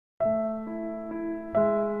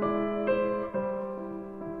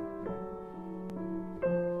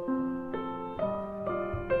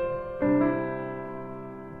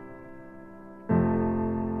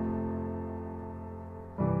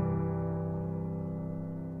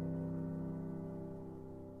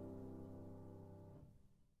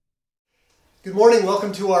Good morning.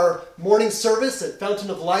 Welcome to our morning service at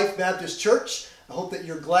Fountain of Life Baptist Church. I hope that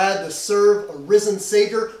you're glad to serve a risen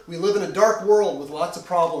Savior. We live in a dark world with lots of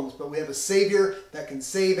problems, but we have a Savior that can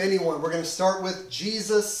save anyone. We're going to start with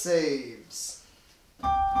Jesus Saves. We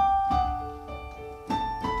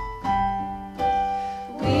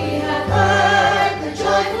have heard the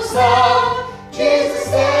joyful sound. Jesus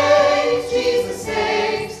saves, Jesus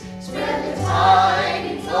saves. Spread the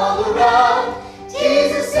tidings all around.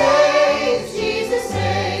 Jesus saves, Jesus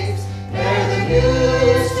saves. Bear the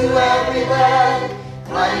news to every land.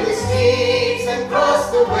 Climb the steeps and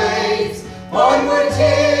cross the waves. Onward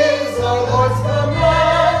 'tis our Lord's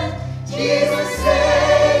command. Jesus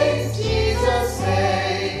saves, Jesus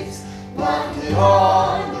saves. Wafted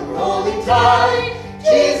on the rolling tide.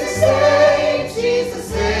 Jesus saves, Jesus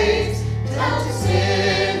saves. Down to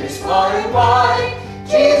sinners far and wide.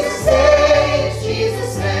 Jesus saves,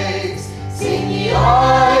 Jesus saves. Sing ye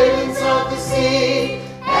islands of the sea.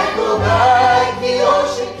 Echo back the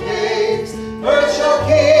ocean caves. Earth shall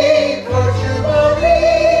keep her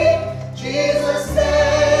jubilee. Jesus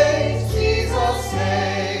saves, Jesus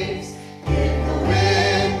saves. In the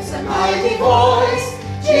winds a mighty voice.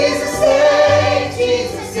 Jesus saves,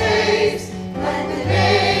 Jesus saves. Let the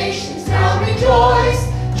nations now rejoice.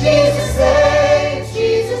 Jesus saves,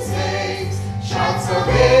 Jesus saves. Shout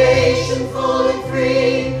salvation full and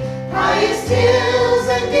free. Highest hills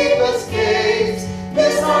and deepest caves.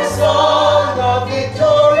 This our song of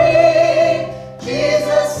victory.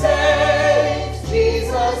 Jesus saves,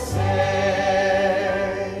 Jesus saves.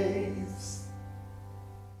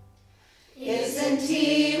 Isn't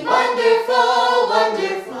he wonderful,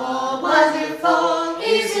 wonderful, wonderful?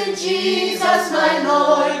 Isn't Jesus my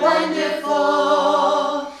Lord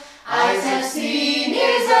wonderful? Eyes have seen,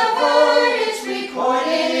 ears have heard, it's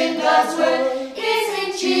recorded in God's word.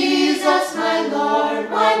 Isn't Jesus my Lord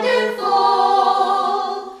wonderful?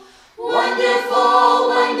 Wonderful,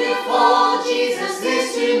 wonderful, Jesus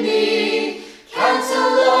is to me.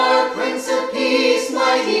 Counselor, Prince of Peace,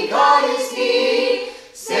 mighty God is he.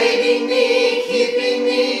 Saving me, keeping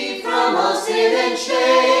me from all sin and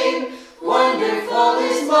shame. Wonderful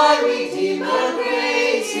is my Redeemer,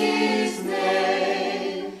 great his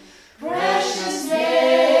name. Precious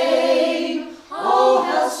name, oh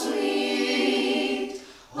how sweet,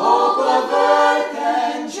 hope of earth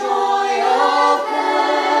and joy of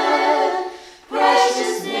heaven.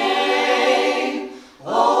 Precious name,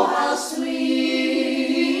 oh how sweet,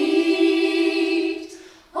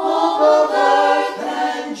 hope of earth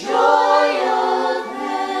and joy of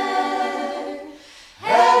heaven.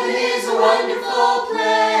 Heaven is a wonderful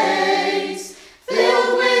place,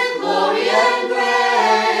 filled with glory and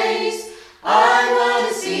grace. I want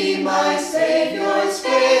to see my Savior's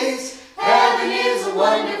face. Heaven is a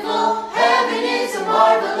wonderful, heaven is a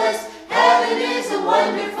marvelous, heaven is a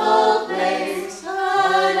wonderful place.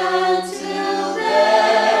 But until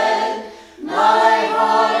then, my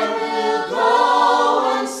heart will go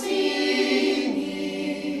on singing.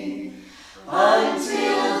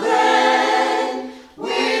 Until then,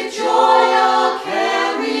 with joy I'll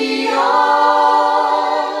carry on.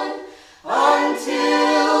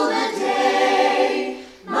 Until the day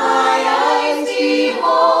my eyes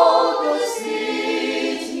behold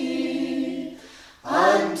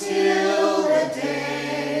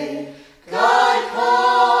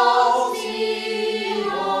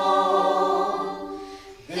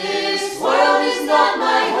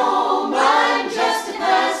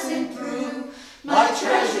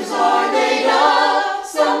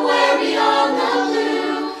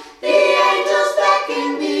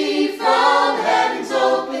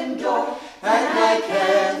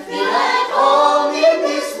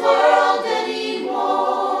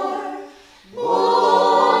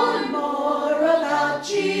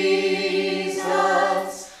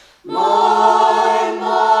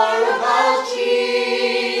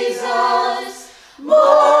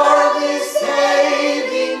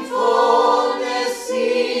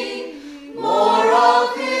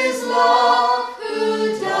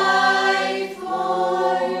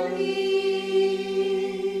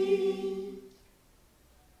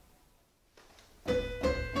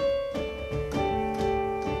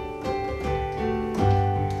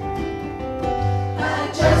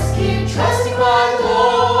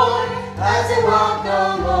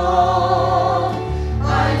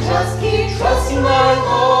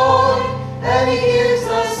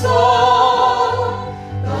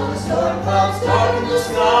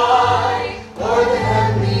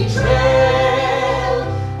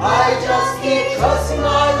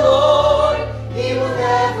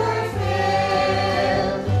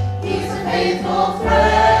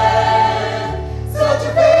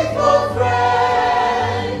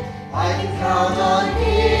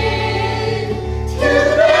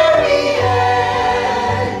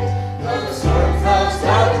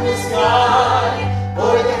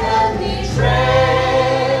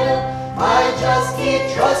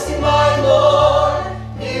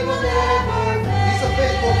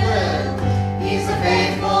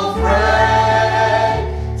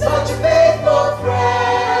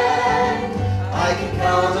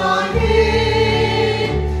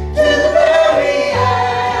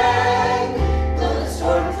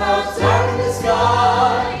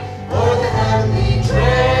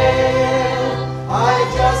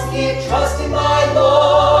just keep trusting my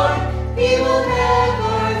Lord. He will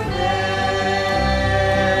never fail.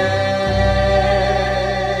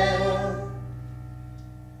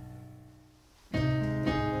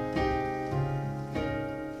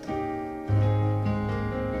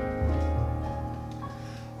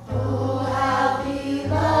 Oh, how He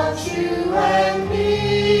loves you and me.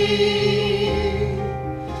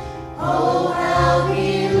 Oh, how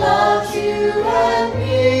He loves you and me.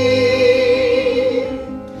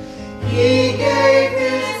 He gave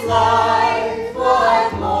His life,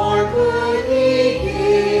 what more could He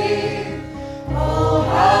give? Oh,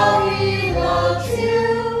 how He loves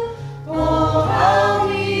you. Oh, how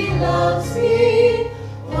He loves me.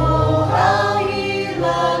 Oh, how He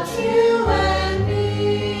loves you and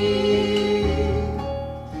me.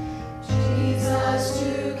 Jesus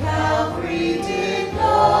to Calvary did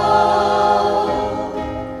go,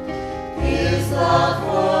 His love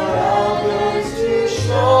for others to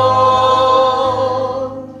show.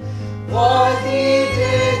 What He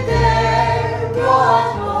did there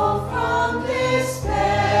brought hope from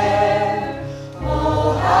despair.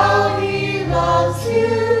 Oh, how He loves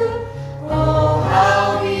you. Oh,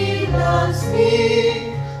 how He loves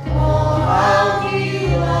me. Oh, how He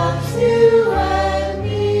loves you and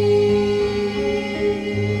me.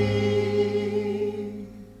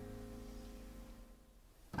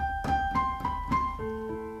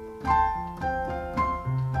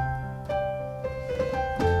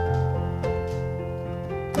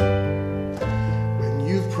 When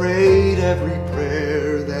you've prayed every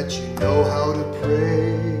prayer that you know how to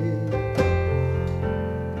pray,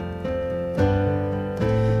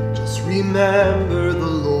 just remember the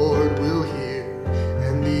Lord will hear,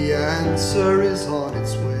 and the answer is on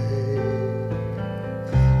its way.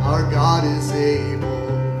 Our God is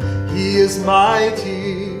able, He is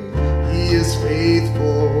mighty, He is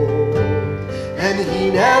faithful, and He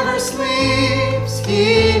never sleeps,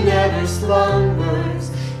 He never slumbers,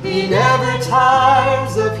 He never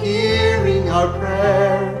tires of hearing our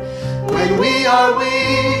prayer. When we are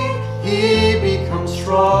weak, He becomes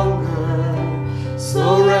stronger.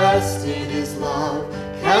 So rest in His love,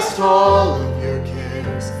 cast all of your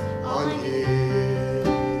cares on Him.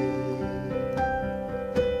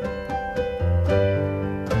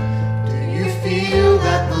 Do you feel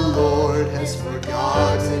that the Lord has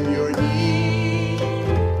forgotten your need?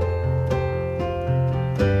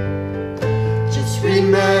 Just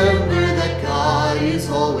remember that God is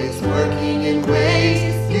always working in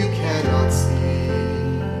ways you cannot see.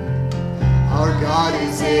 Our God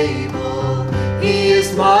is able, He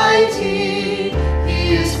is mighty,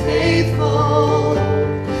 He is faithful,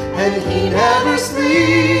 and He never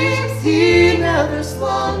sleeps, He never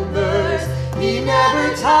slumbers, He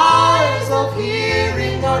never tires of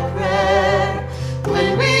hearing our prayer.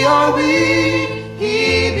 When we are weak,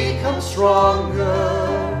 He becomes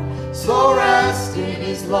stronger. So rest in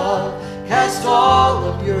His love, cast all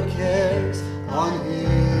of your cares on Him.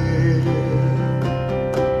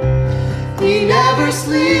 He never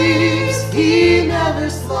sleeps, He never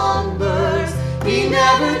slumbers, He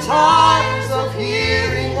never tires of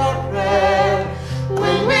hearing our prayer.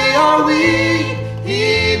 When we are weak,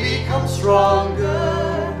 He becomes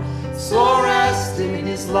stronger. So rest in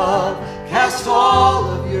His love, cast all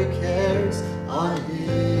of your cares on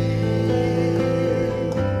Him.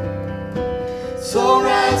 So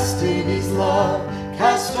rest in His love,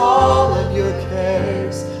 cast all of your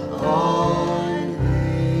cares on Him.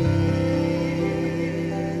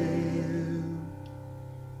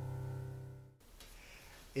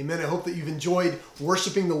 Amen. I hope that you've enjoyed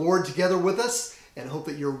worshiping the Lord together with us, and I hope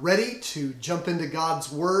that you're ready to jump into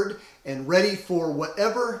God's Word and ready for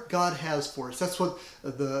whatever God has for us. That's what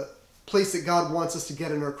the place that God wants us to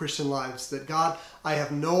get in our Christian lives. That God, I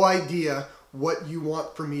have no idea what you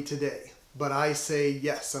want for me today, but I say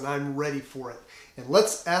yes, and I'm ready for it. And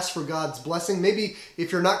let's ask for God's blessing. Maybe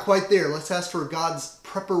if you're not quite there, let's ask for God's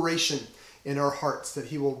preparation in our hearts, that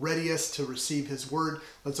He will ready us to receive His Word.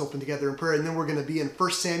 Let's open together in prayer, and then we're going to be in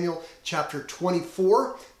 1 Samuel chapter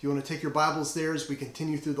 24. If you want to take your Bibles there as we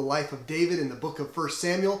continue through the life of David in the book of 1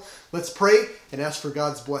 Samuel, let's pray and ask for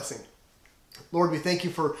God's blessing. Lord, we thank you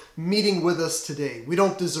for meeting with us today. We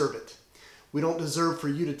don't deserve it. We don't deserve for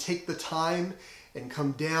you to take the time and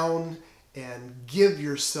come down and give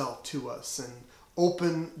yourself to us and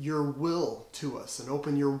open your will to us and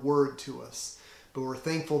open your word to us. But we're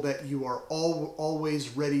thankful that you are always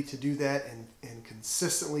ready to do that and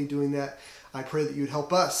consistently doing that. I pray that you'd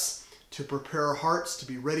help us to prepare our hearts to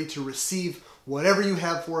be ready to receive whatever you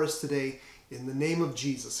have for us today in the name of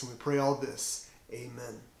Jesus. And we pray all this.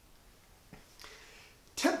 Amen.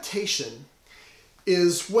 Temptation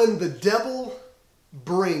is when the devil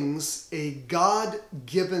brings a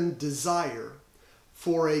God-given desire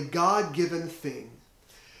for a God-given thing,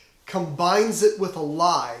 combines it with a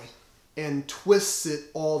lie, and twists it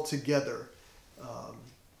all together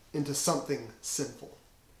into something sinful.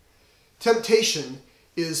 Temptation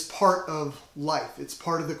is part of life. It's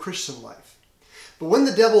part of the Christian life. But when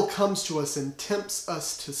the devil comes to us and tempts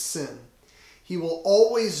us to sin, he will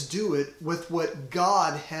always do it with what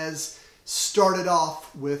God has started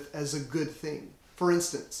off with as a good thing. For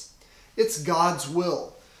instance, it's God's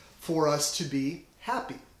will for us to be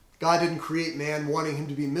happy. God didn't create man wanting him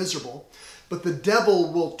to be miserable, but the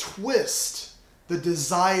devil will twist the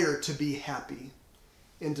desire to be happy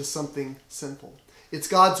into something sinful. It's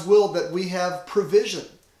God's will that we have provision.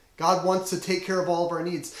 God wants to take care of all of our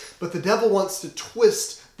needs, but the devil wants to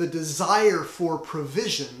twist the desire for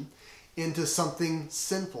provision into something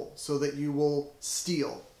sinful so that you will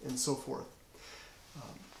steal and so forth.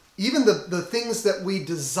 Even the things that we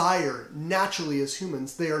desire naturally as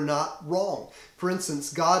humans, they are not wrong. For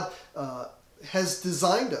instance, God has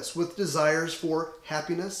designed us with desires for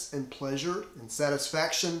happiness and pleasure and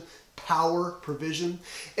satisfaction, power, provision.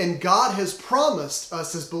 And God has promised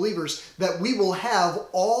us as believers that we will have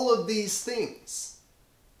all of these things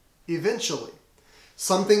eventually.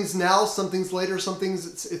 Some things now, some things later, some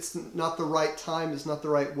things it's not the right time, it's not the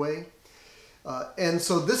right way. And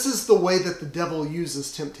so this is the way that the devil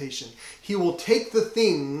uses temptation. He will take the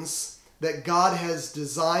things that God has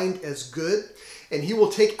designed as good, and he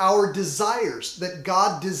will take our desires that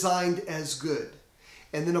God designed as good,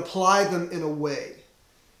 and then apply them in a way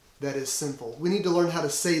that is sinful. We need to learn how to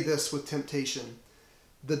say this with temptation.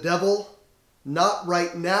 The devil, not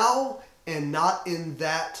right now, and not in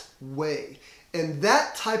that way. And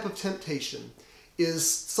that type of temptation is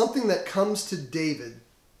something that comes to David,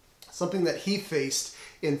 something that he faced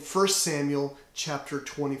in 1 Samuel chapter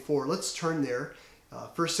 24. Let's turn there.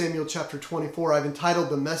 1 Samuel chapter 24. I've entitled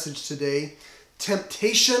the message today,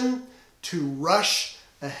 Temptation to Rush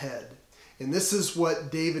Ahead. And this is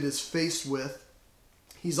what David is faced with.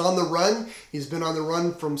 He's on the run. He's been on the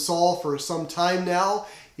run from Saul for some time now.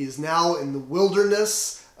 He's now in the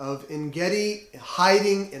wilderness of En-Gedi,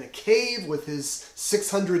 hiding in a cave with his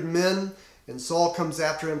 600 men. And Saul comes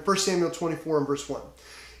after him. 1 Samuel 24 and verse 1.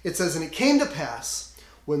 It says, "And it came to pass,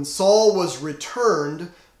 when Saul was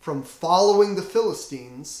returned from following the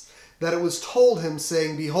Philistines, that it was told him,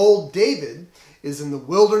 saying, Behold, David is in the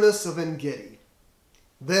wilderness of En-Gedi.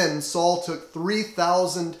 Then Saul took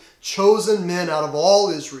 3,000 chosen men out of all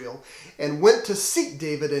Israel, and went to seek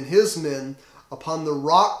David and his men upon the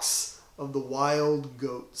rocks of the wild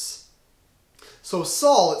goats." So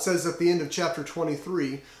Saul, it says at the end of chapter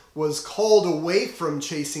 23, was called away from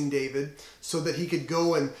chasing David so that he could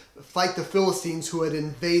go and fight the Philistines who had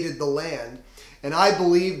invaded the land. And I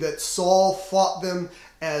believe that Saul fought them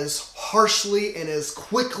as harshly and as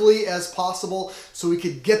quickly as possible so we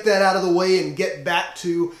could get that out of the way and get back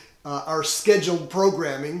to our scheduled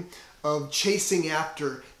programming of chasing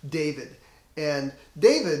after David. And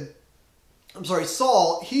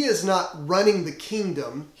Saul, he is not running the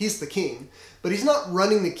kingdom. He's the king, but he's not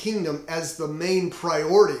running the kingdom as the main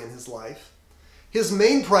priority in his life. His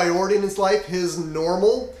main priority in his life, his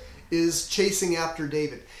normal, is chasing after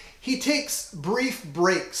David. He takes brief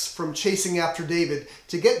breaks from chasing after David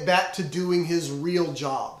to get back to doing his real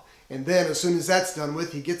job. And then as soon as that's done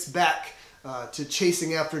with, he gets back to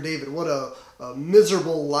chasing after David. What a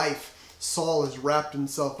miserable life Saul has wrapped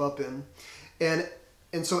himself up in.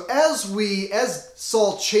 And so as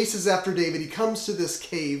Saul chases after David, he comes to this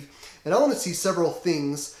cave. And I want to see several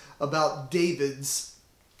things about David's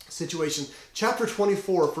situation. Chapter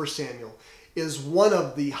 24 of 1 Samuel is one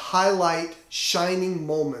of the highlight, shining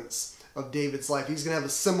moments of David's life. He's going to have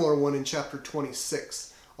a similar one in chapter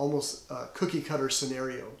 26, almost a cookie-cutter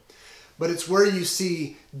scenario. But it's where you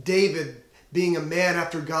see David being a man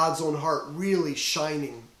after God's own heart, really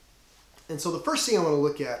shining. And so the first thing I want to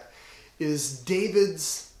look at is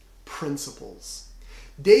David's principles.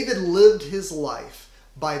 David lived his life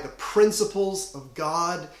by the principles of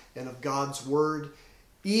God and of God's word,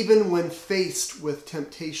 even when faced with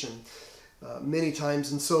temptation many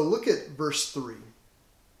times. And so look at verse 3.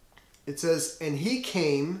 It says, "And he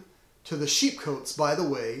came to the sheepcotes by the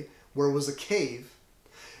way, where was a cave.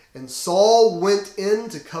 And Saul went in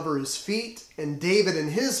to cover his feet, and David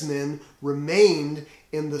and his men remained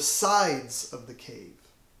in the sides of the cave.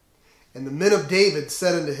 And the men of David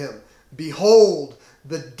said unto him, Behold,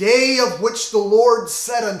 the day of which the Lord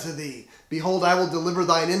said unto thee, Behold, I will deliver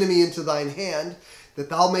thine enemy into thine hand, that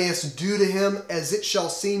thou mayest do to him as it shall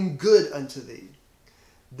seem good unto thee.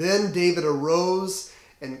 Then David arose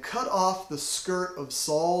and cut off the skirt of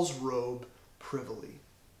Saul's robe privily.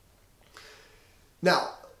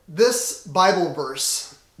 Now, this Bible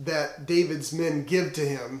verse that David's men give to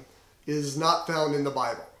him is not found in the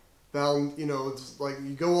Bible. Found, it's like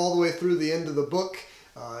you go all the way through the end of the book,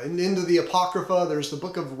 and into the Apocrypha, there's the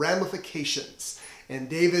book of ramifications. And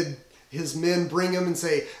David, his men bring him and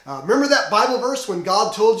say, remember that Bible verse when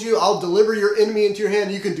God told you, I'll deliver your enemy into your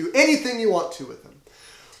hand, you can do anything you want to with him.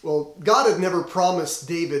 Well, God had never promised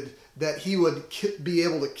David that he would be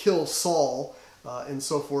able to kill Saul and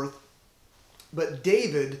so forth. But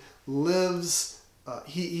David lives,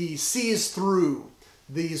 he sees through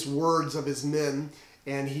these words of his men,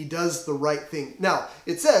 and he does the right thing. Now,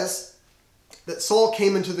 it says that Saul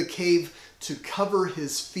came into the cave to cover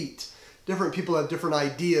his feet. Different people have different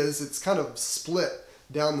ideas. It's kind of split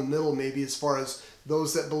down the middle maybe, as far as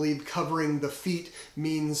those that believe covering the feet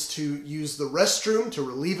means to use the restroom to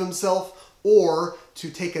relieve himself or to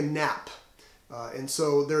take a nap. And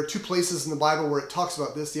so there are two places in the Bible where it talks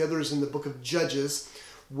about this. The other is in the book of Judges,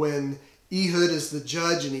 when Ehud is the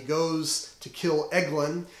judge and he goes to kill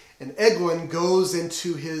Eglon, and Eglon goes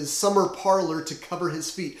into his summer parlor to cover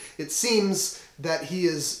his feet. It seems that he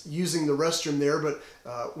is using the restroom there, but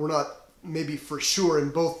we're not maybe for sure in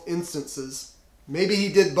both instances. Maybe he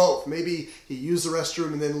did both. Maybe he used the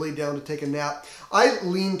restroom and then laid down to take a nap. I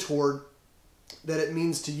lean toward that it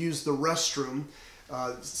means to use the restroom.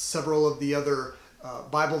 Several of the other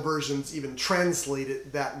Bible versions even translate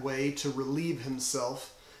it that way, to relieve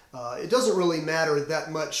himself. It doesn't really matter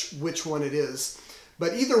that much which one it is.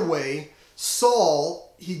 But either way,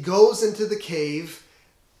 Saul, he goes into the cave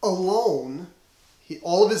alone.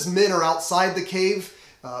 All of his men are outside the cave.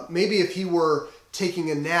 Maybe if he were taking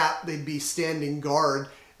a nap, they'd be standing guard,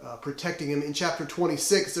 protecting him. In chapter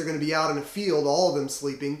 26, they're going to be out in a field, all of them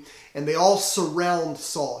sleeping, and they all surround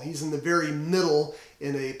Saul. He's in the very middle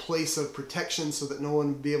in a place of protection so that no one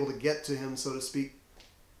would be able to get to him, so to speak.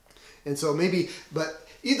 And so maybe, but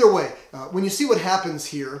either way, when you see what happens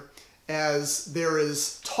here, as there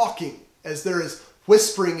is talking, as there is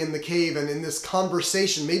whispering in the cave and in this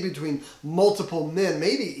conversation, maybe between multiple men,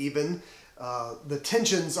 maybe even the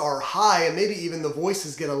tensions are high and maybe even the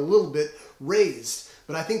voices get a little bit raised.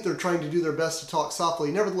 But I think they're trying to do their best to talk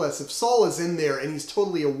softly. Nevertheless, if Saul is in there and he's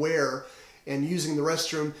totally aware and using the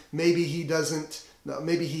restroom, maybe he doesn't,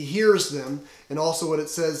 maybe he hears them. And also what it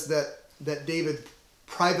says that David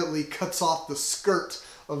privately cuts off the skirt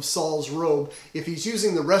of Saul's robe. If he's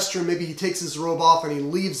using the restroom, maybe he takes his robe off and he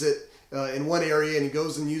leaves it in one area and he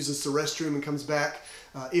goes and uses the restroom and comes back.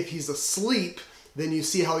 If he's asleep, then you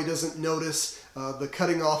see how he doesn't notice the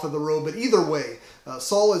cutting off of the robe. But either way,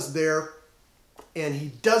 Saul is there and he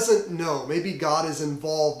doesn't know. Maybe God is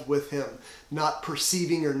involved with him, not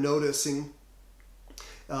perceiving or noticing.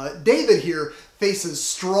 David here faces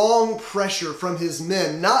strong pressure from his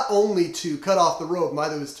men, not only to cut off the robe.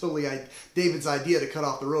 It was totally David's idea to cut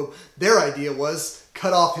off the robe. Their idea was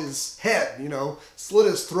cut off his head, slit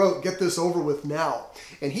his throat, get this over with now.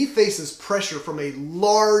 And he faces pressure from a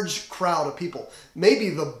large crowd of people. Maybe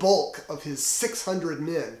the bulk of his 600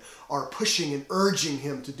 men are pushing and urging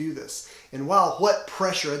him to do this. And wow, what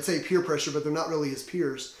pressure. I'd say peer pressure, but they're not really his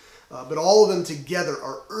peers. But all of them together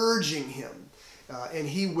are urging him. And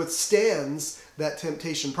he withstands that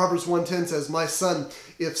temptation. Proverbs 1:10 says, "My son,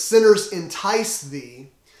 if sinners entice thee,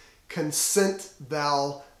 consent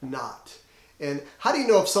thou not." And how do you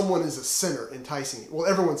know if someone is a sinner enticing you? Well,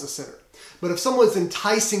 everyone's a sinner. But if someone's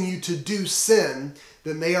enticing you to do sin,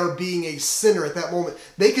 then they are being a sinner at that moment.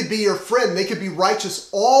 They could be your friend. They could be righteous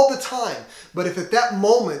all the time. But if at that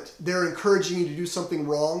moment they're encouraging you to do something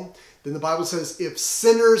wrong, then the Bible says, if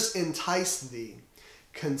sinners entice thee,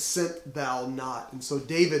 consent thou not. And so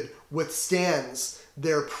David withstands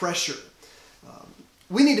their pressure.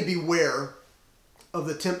 We need to beware of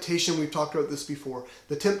the temptation, we've talked about this before,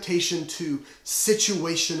 the temptation to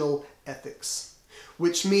situational ethics,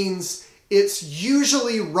 which means it's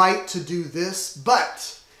usually right to do this,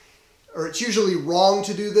 or it's usually wrong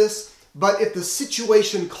to do this, but if the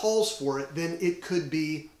situation calls for it, then it could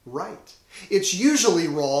be right. It's usually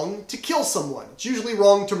wrong to kill someone. It's usually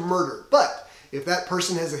wrong to murder, but if that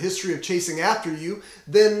person has a history of chasing after you,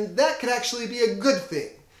 then that could actually be a good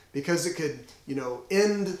thing because it could,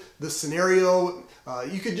 end the scenario.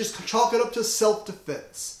 You could just chalk it up to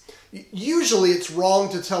self-defense. Usually it's wrong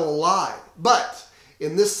to tell a lie, but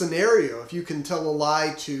in this scenario, if you can tell a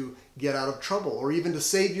lie to get out of trouble or even to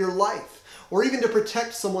save your life or even to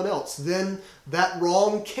protect someone else, then that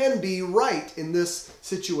wrong can be right in this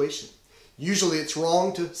situation. Usually it's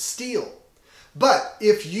wrong to steal. But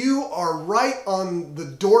if you are right on the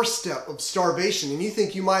doorstep of starvation and you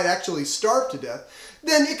think you might actually starve to death,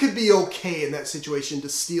 then it could be okay in that situation to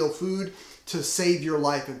steal food to save your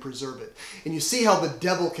life and preserve it. And you see how the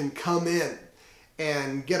devil can come in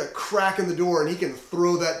and get a crack in the door, and he can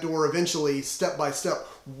throw that door eventually, step by step,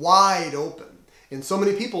 wide open. And so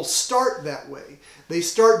many people start that way. They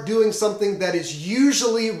start doing something that is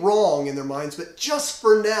usually wrong in their minds, but just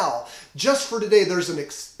for now, just for today, there's an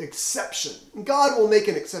exception. God will make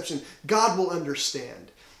an exception. God will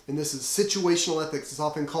understand. And this is situational ethics. It's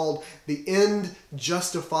often called the end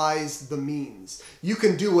justifies the means. You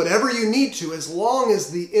can do whatever you need to as long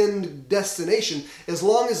as the end destination, as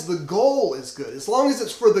long as the goal is good, as long as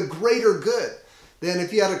it's for the greater good. Then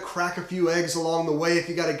if you had to crack a few eggs along the way, if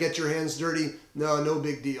you got to get your hands dirty, no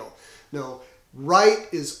big deal. No, right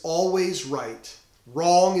is always right.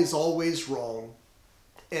 Wrong is always wrong.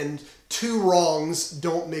 And two wrongs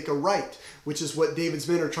don't make a right, which is what David's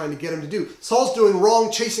men are trying to get him to do. Saul's doing wrong,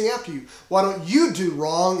 chasing after you. Why don't you do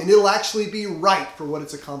wrong and it'll actually be right for what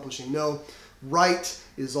it's accomplishing? No, right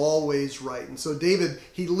is always right. And so David,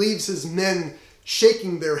 he leaves his men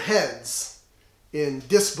shaking their heads in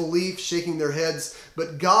disbelief, shaking their heads,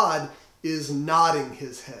 but God is nodding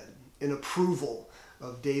his head in approval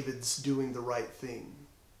of David's doing the right thing.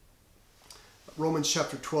 Romans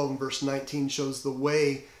chapter 12 and verse 19 shows the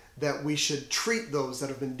way that we should treat those that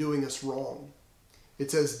have been doing us wrong. It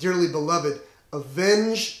says, "Dearly beloved,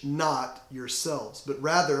 avenge not yourselves, but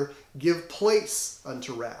rather give place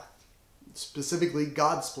unto wrath," specifically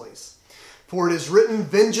God's place. "For it is written,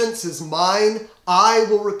 vengeance is mine, I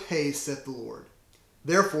will repay, saith the Lord.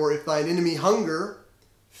 Therefore, if thine enemy hunger,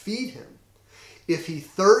 feed him. If he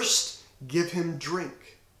thirst, give him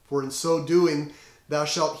drink. For in so doing, thou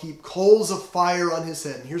shalt heap coals of fire on his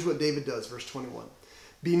head." And here's what David does, verse 21.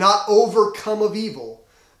 "Be not overcome of evil,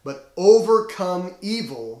 but overcome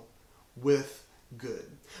evil with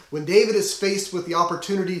good." When David is faced with the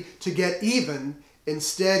opportunity to get even,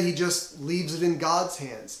 instead he just leaves it in God's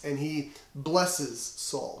hands and he blesses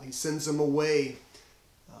Saul. He sends him away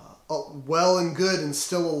well and good and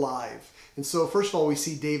still alive. And so first of all, we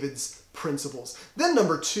see David's principles. Then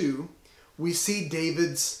number two, we see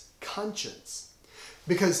David's conscience.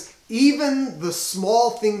 Because even the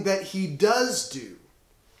small thing that he does do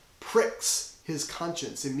pricks his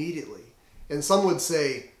conscience immediately. And some would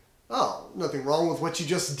say, oh, nothing wrong with what you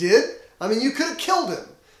just did. I mean, you could have killed him.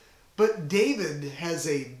 But David has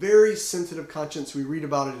a very sensitive conscience. We read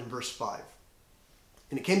about it in verse 5.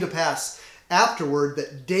 "And it came to pass afterward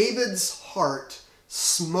that David's heart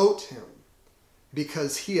smote him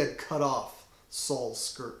because he had cut off Saul's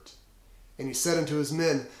skirt. And he said unto his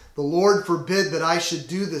men, The Lord forbid that I should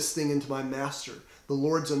do this thing unto my master, the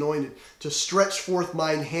Lord's anointed, to stretch forth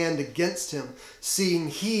mine hand against him, seeing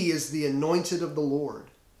he is the anointed of the Lord.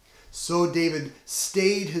 So David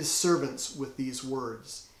stayed his servants with these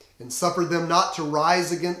words, and suffered them not to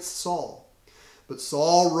rise against Saul. But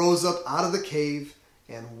Saul rose up out of the cave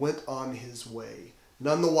and went on his way.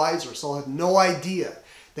 None the wiser. Saul had no idea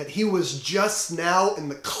that he was just now in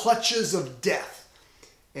the clutches of death,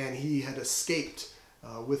 and he had escaped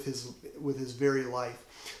with his very life.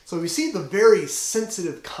 So we see the very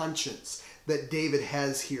sensitive conscience that David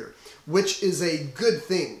has here, which is a good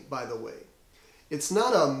thing, by the way. It's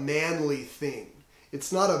not a manly thing.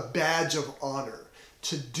 It's not a badge of honor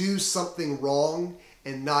to do something wrong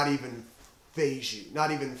and not even faze you,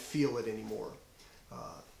 not even feel it anymore.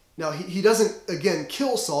 Now, he doesn't, again,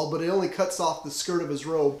 kill Saul, but it only cuts off the skirt of his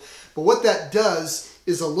robe. But what that does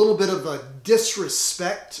is a little bit of a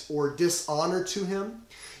disrespect or dishonor to him.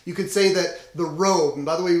 You could say that the robe, and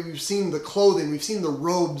by the way, we've seen the clothing, we've seen the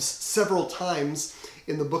robes several times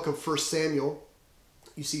in the book of 1 Samuel.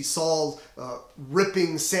 You see Saul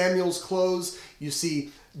ripping Samuel's clothes. You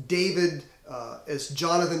see David, as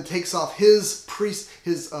Jonathan takes off his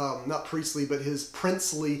not priestly, but his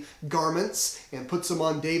princely garments and puts them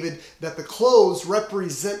on David, that the clothes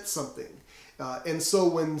represent something. And so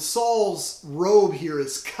when Saul's robe here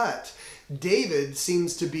is cut, David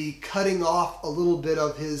seems to be cutting off a little bit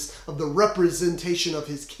of the representation of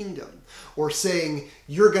his kingdom, or saying,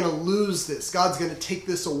 you're going to lose this. God's going to take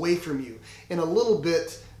this away from you, and a little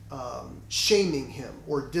bit shaming him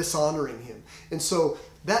or dishonoring him. And so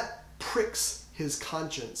that pricks his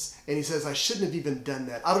conscience, and he says, I shouldn't have even done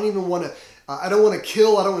that. I don't even want to, I don't want to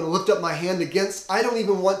kill. I don't want to lift up my hand against. I don't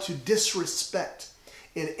even want to disrespect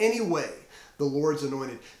in any way the Lord's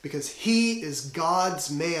anointed, because he is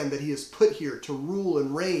God's man that he has put here to rule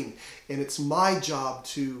and reign, and it's my job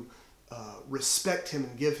to respect him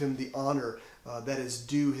and give him the honor that is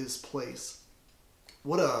due his place.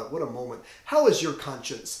 What a moment. How is your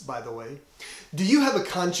conscience, by the way? Do you have a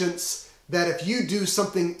conscience that if you do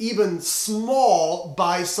something even small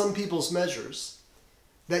by some people's measures,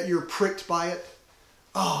 that you're pricked by it?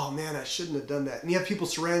 oh man, I shouldn't have done that. And you have people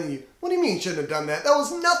surrounding you. What do you mean shouldn't have done that? That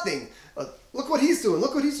was nothing. Look what he's doing.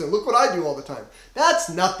 Look what he's doing. Look what I do all the time. That's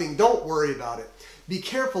nothing. Don't worry about it. Be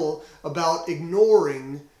careful about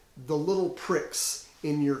ignoring the little pricks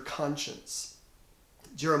in your conscience.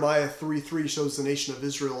 Jeremiah 3:3 shows the nation of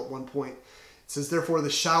Israel at one point. It says, therefore the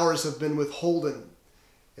showers have been withholden,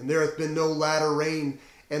 and there hath been no latter rain.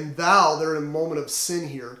 And thou, they're in a moment of sin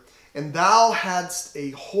here, and thou hadst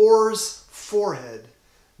a whore's forehead,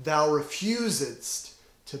 thou refusedst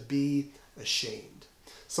to be ashamed.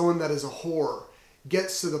 Someone that is a whore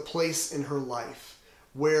gets to the place in her life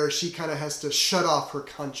where she kind of has to shut off her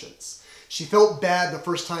conscience. She felt bad the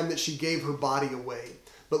first time that she gave her body away,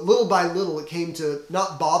 but little by little it came to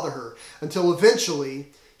not bother her until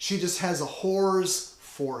eventually she just has a whore's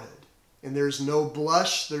forehead. And there's no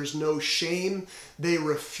blush, there's no shame. They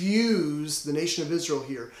refuse, the nation of Israel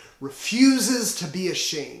here, refuses to be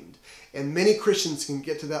ashamed. And many Christians can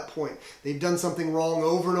get to that point. They've done something wrong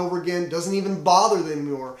over and over again, doesn't even bother them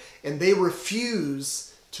anymore, and they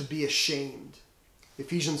refuse to be ashamed.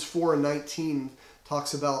 Ephesians 4:19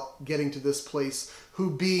 talks about getting to this place,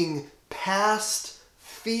 who being past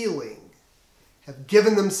feeling have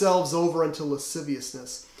given themselves over unto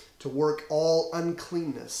lasciviousness to work all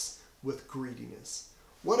uncleanness with greediness.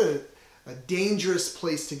 What a dangerous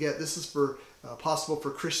place to get. This is for possible for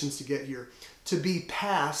Christians to get here. To be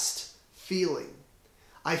past feeling.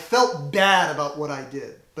 I felt bad about what I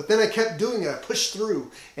did, but then I kept doing it. I pushed through,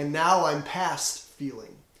 and now I'm past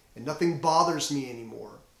feeling, and nothing bothers me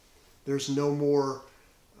anymore. There's no more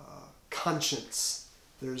conscience.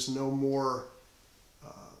 There's no more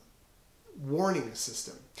warning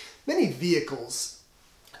system. Many vehicles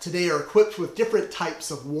today are equipped with different types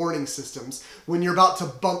of warning systems when you're about to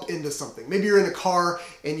bump into something. Maybe you're in a car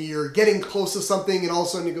and you're getting close to something, and all of a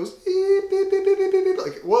sudden it goes beep, beep, beep, beep, beep, beep, beep.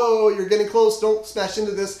 Like, whoa, you're getting close, don't smash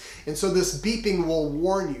into this. And so this beeping will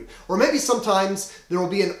warn you. Or maybe sometimes there will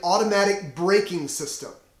be an automatic braking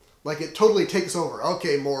system. Like it totally takes over.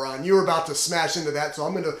 Okay, moron, you were about to smash into that, so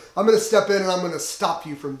I'm gonna step in and I'm gonna stop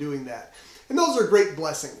you from doing that. And those are great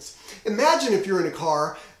blessings. Imagine if you're in a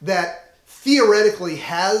car that theoretically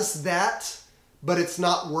has that, but it's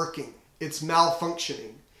not working. It's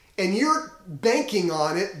malfunctioning. And you're banking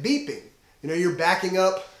on it beeping. You know, you're backing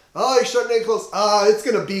up. Oh, you're starting to get close. It's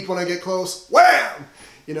going to beep when I get close. Wham!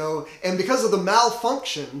 You know, and because of the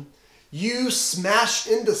malfunction, you smash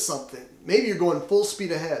into something. Maybe you're going full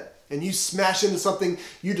speed ahead and you smash into something.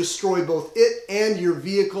 You destroy both it and your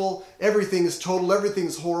vehicle. Everything is total.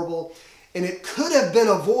 Everything's horrible. And it could have been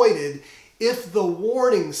avoided if the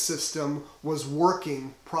warning system was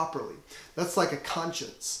working properly. That's like a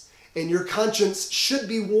conscience. And your conscience should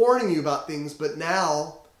be warning you about things, but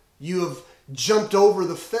now you have jumped over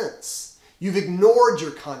the fence. You've ignored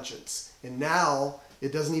your conscience, and now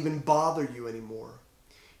it doesn't even bother you anymore.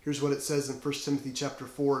 Here's what it says in 1 Timothy chapter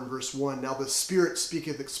 4 and verse 1. Now the Spirit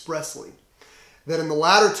speaketh expressly, that in the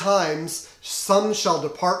latter times some shall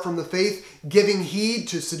depart from the faith, giving heed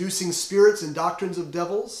to seducing spirits and doctrines of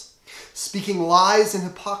devils, speaking lies and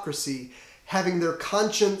hypocrisy, having their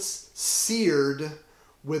conscience seared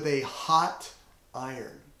with a hot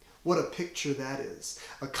iron. What a picture that is.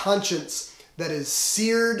 A conscience that is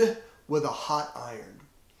seared with a hot iron.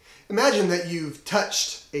 Imagine that you've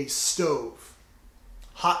touched a stove,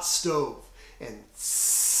 hot stove, and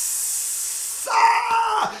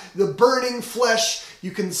the burning flesh,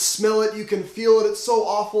 you can smell it, you can feel it, it's so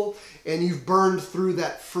awful. And you've burned through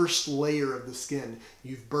that first layer of the skin.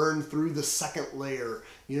 You've burned through the second layer.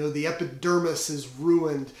 You know, the epidermis is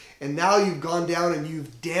ruined. And now you've gone down and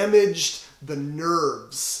you've damaged the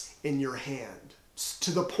nerves in your hand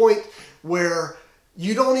to the point where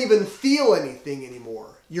you don't even feel anything anymore.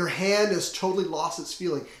 Your hand has totally lost its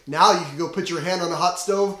feeling. Now you can go put your hand on a hot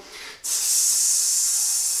stove.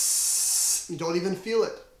 You don't even feel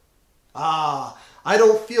it. I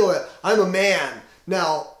don't feel it. I'm a man.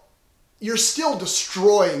 Now, you're still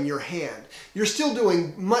destroying your hand. You're still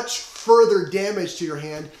doing much further damage to your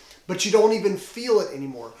hand, but you don't even feel it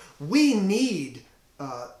anymore. We need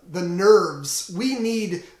the nerves. We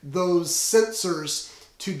need those sensors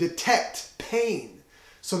to detect pain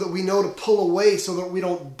so that we know to pull away so that we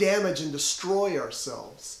don't damage and destroy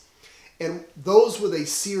ourselves. And those with a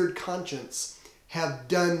seared conscience have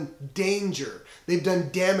done danger. They've done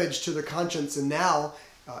damage to their conscience, and now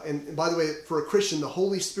and by the way, for a Christian, the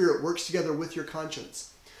Holy Spirit works together with your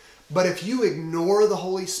conscience. But if you ignore the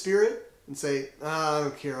Holy Spirit and say, I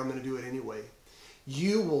don't care, I'm going to do it anyway,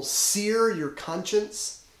 you will sear your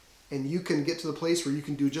conscience, and you can get to the place where you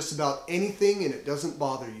can do just about anything and it doesn't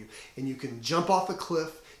bother you. And you can jump off a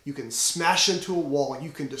cliff, you can smash into a wall,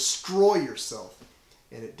 you can destroy yourself,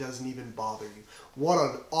 and it doesn't even bother you. What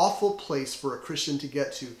an awful place for a Christian to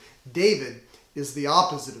get to. David is the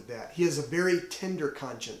opposite of that. He has a very tender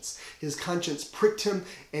conscience. His conscience pricked him,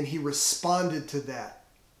 and he responded to that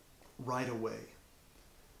right away.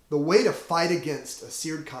 The way to fight against a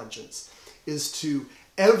seared conscience is to,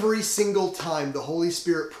 every single time the Holy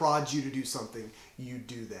Spirit prods you to do something, you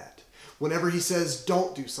do that. Whenever he says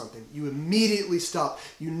don't do something, you immediately stop.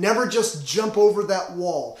 You never just jump over that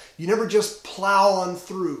wall. You never just plow on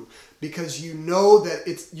through, because you know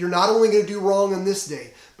that you're not only going to do wrong on this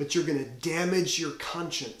day, but you're going to damage your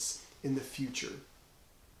conscience in the future.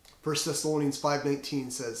 1 Thessalonians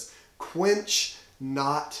 5:19 says, quench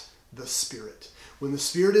not the Spirit. When the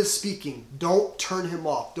Spirit is speaking, don't turn him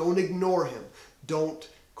off. Don't ignore him. Don't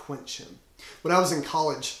quench him. When I was in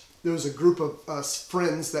college, there was a group of us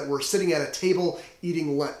friends that were sitting at a table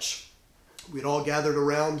eating lunch. We'd all gathered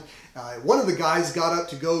around. One of the guys got up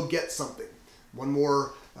to go get something, one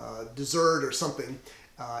more dessert or something,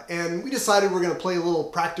 and we decided we're going to play a little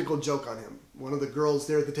practical joke on him. One of the girls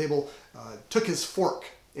there at the table took his fork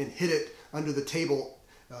and hid it under the table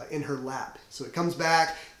in her lap. So he comes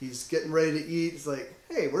back, he's getting ready to eat. He's like,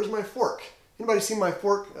 hey, where's my fork? Anybody seen my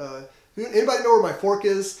fork? Anybody know where my fork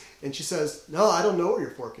is? And she says, no, I don't know where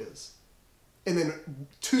your fork is. And then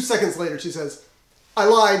 2 seconds later, she says, I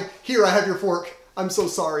lied. Here, I have your fork. I'm so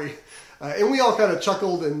sorry. And we all kind of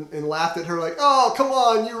chuckled and laughed at her like, oh, come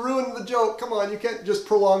on, you ruined the joke. Come on, you can't just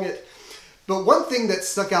prolong it. But one thing that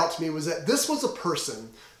stuck out to me was that this was a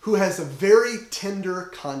person who has a very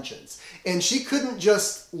tender conscience. And she couldn't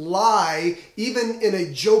just lie, even in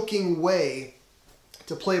a joking way,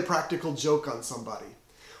 to play a practical joke on somebody.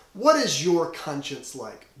 What is your conscience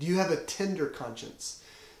like? Do you have a tender conscience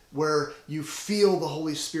where you feel the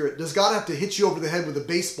Holy Spirit? Does God have to hit you over the head with a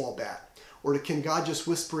baseball bat? Or can God just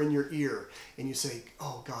whisper in your ear and you say,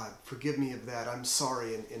 oh God, forgive me of that, I'm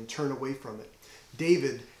sorry, and turn away from it?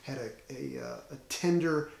 David had a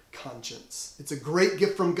tender conscience. It's a great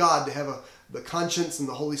gift from God to have the conscience and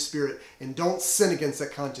the Holy Spirit, and don't sin against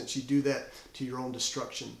that conscience. You do that to your own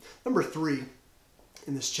destruction. Number 3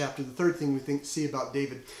 in this chapter, the third thing we see about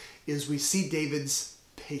David is we see David's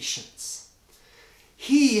patience.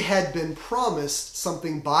 He had been promised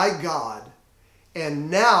something by God, and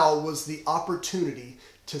now was the opportunity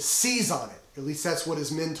to seize on it. At least that's what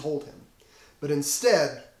his men told him. But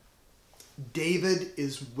instead, David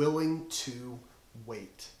is willing to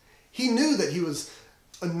wait. He knew that he was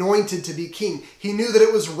anointed to be king. He knew that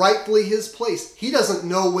it was rightfully his place. He doesn't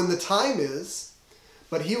know when the time is,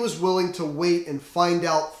 but he was willing to wait and find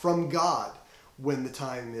out from God when the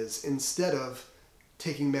time is, instead of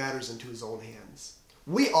taking matters into his own hands.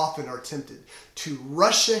 We often are tempted to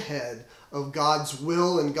rush ahead of God's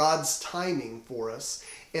will and God's timing for us.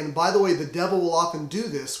 And by the way, the devil will often do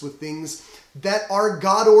this with things that are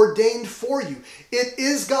God ordained for you. It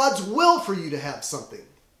is God's will for you to have something,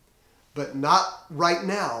 but not right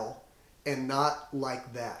now and not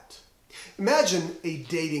like that. Imagine a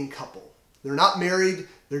dating couple. They're not married.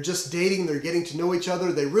 They're just dating. They're getting to know each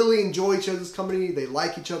other. They really enjoy each other's company. They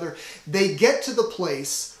like each other. They get to the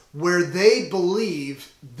place where they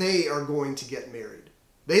believe they are going to get married.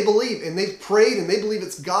 They believe, and they've prayed, and they believe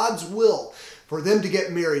it's God's will for them to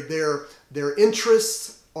get married. Their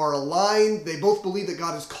interests are aligned. They both believe that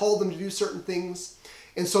God has called them to do certain things.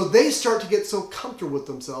 And so they start to get so comfortable with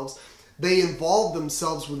themselves, they involve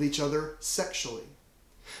themselves with each other sexually.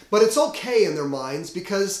 But it's okay in their minds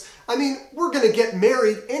because, we're going to get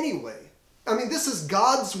married anyway. This is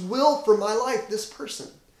God's will for my life, this person.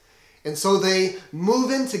 And so they move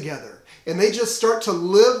in together and they just start to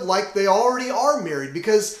live like they already are married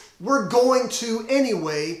because we're going to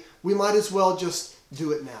anyway. We might as well just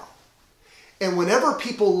do it now. And whenever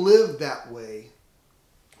people live that way,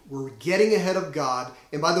 we're getting ahead of God.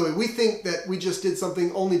 And by the way, we think that we just did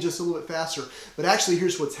something only just a little bit faster. But actually,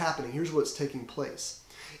 here's what's happening. Here's what's taking place.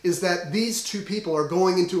 Is that these two people are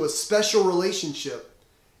going into a special relationship,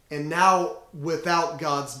 and now without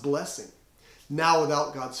God's blessing. Now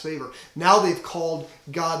without God's favor. Now they've called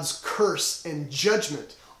God's curse and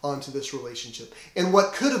judgment onto this relationship. And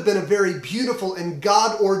what could have been a very beautiful and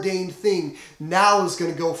God-ordained thing now is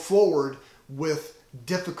going to go forward with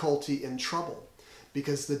difficulty and trouble.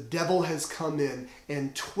 Because the devil has come in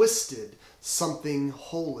and twisted something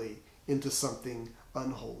holy into something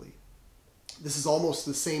unholy. This is almost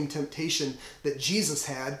the same temptation that Jesus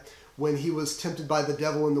had when he was tempted by the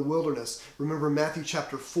devil in the wilderness. Remember Matthew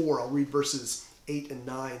chapter 4, I'll read verses 8 and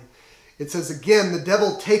 9. It says, again, the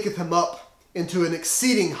devil taketh him up into an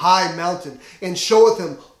exceeding high mountain, and showeth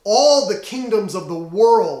him all the kingdoms of the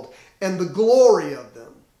world, and the glory of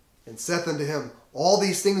them, and saith unto him, all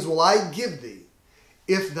these things will I give thee,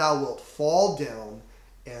 if thou wilt fall down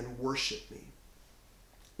and worship me.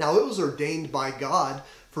 Now it was ordained by God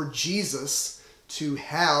for Jesus to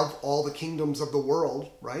have all the kingdoms of the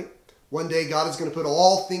world, right? One day God is going to put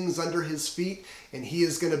all things under his feet, and he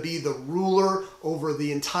is going to be the ruler over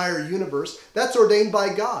the entire universe. That's ordained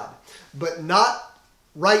by God, but not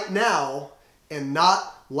right now and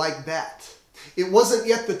not like that. It wasn't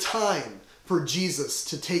yet the time for Jesus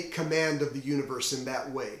to take command of the universe in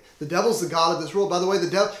that way. The devil's the god of this world. By the way,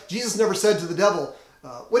 Jesus never said to the devil,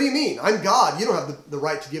 what do you mean? I'm God. You don't have the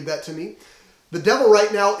right to give that to me. The devil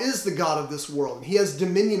right now is the god of this world, and he has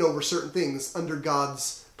dominion over certain things under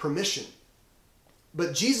God's permission.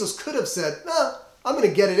 But Jesus could have said, I'm going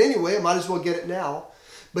to get it anyway. I might as well get it now.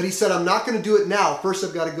 But he said, I'm not going to do it now. First,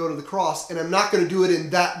 I've got to go to the cross, and I'm not going to do it in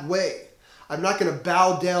that way. I'm not going to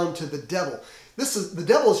bow down to the devil. The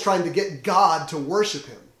devil is trying to get God to worship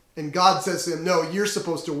him. And God says to him, no, you're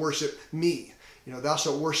supposed to worship me. Thou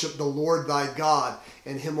shalt worship the Lord thy God,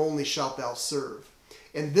 and him only shalt thou serve.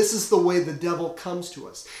 And this is the way the devil comes to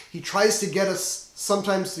us. He tries to get us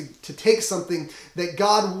sometimes to take something that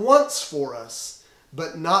God wants for us,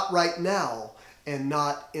 but not right now and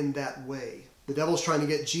not in that way. The devil's trying to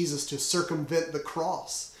get Jesus to circumvent the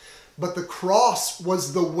cross. But the cross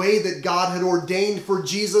was the way that God had ordained for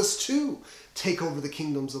Jesus to take over the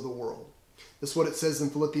kingdoms of the world. That's what it says in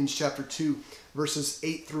Philippians chapter 2, verses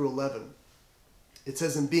 8 through 11. It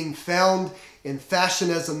says, and being found in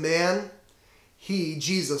fashion as a man, he,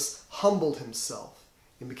 Jesus, humbled himself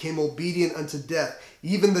and became obedient unto death,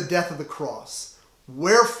 even the death of the cross.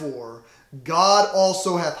 Wherefore, God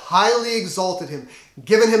also hath highly exalted him,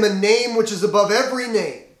 given him a name which is above every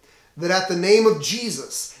name, that at the name of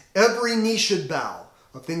Jesus every knee should bow,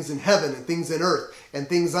 of things in heaven and things in earth and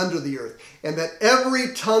things under the earth, and that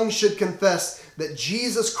every tongue should confess that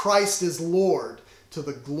Jesus Christ is Lord, to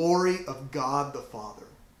the glory of God the Father.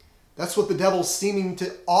 That's what the devil's seeming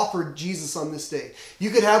to offer Jesus on this day. You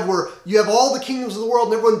could have where you have all the kingdoms of the world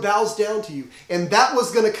and everyone bows down to you. And that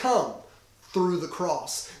was going to come through the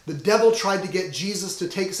cross. The devil tried to get Jesus to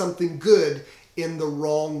take something good in the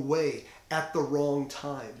wrong way, at the wrong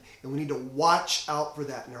time. And we need to watch out for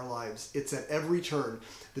that in our lives. It's at every turn.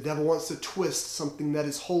 The devil wants to twist something that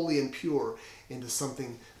is holy and pure into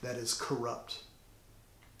something that is corrupt.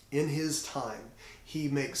 In his time, he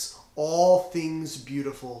makes all things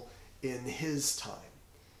beautiful in his time.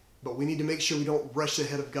 But we need to make sure we don't rush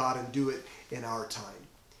ahead of God and do it in our time.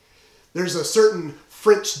 There's a certain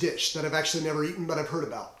French dish that I've actually never eaten, but I've heard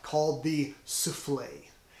about, called the soufflé.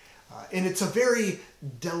 And it's a very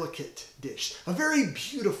delicate dish, a very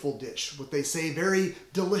beautiful dish, what they say, very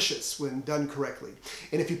delicious when done correctly.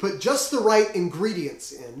 And if you put just the right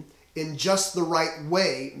ingredients in just the right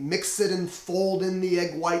way, mix it and fold in the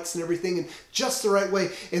egg whites and everything in just the right way,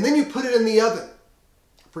 and then you put it in the oven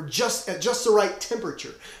at just the right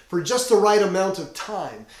temperature, for just the right amount of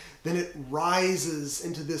time, then it rises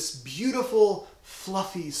into this beautiful,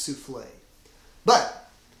 fluffy souffle. But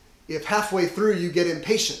if halfway through you get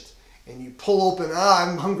impatient and you pull open,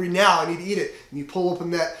 I'm hungry now, I need to eat it, and you pull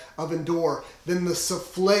open that oven door, then the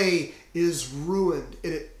souffle is ruined,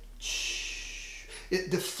 and it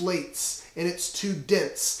deflates, and it's too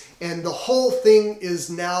dense, and the whole thing is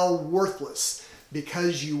now worthless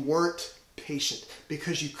because you weren't patient,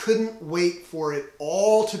 because you couldn't wait for it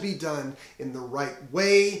all to be done in the right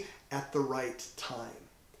way at the right time.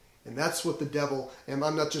 And that's what the devil, and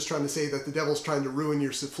I'm not just trying to say that the devil's trying to ruin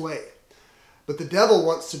your souffle, but the devil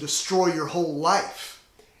wants to destroy your whole life,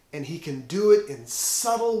 and he can do it in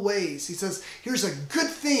subtle ways. He says, here's a good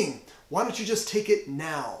thing, why don't you just take it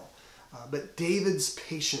now? But David's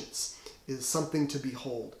patience is something to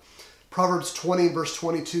behold. Proverbs 20 verse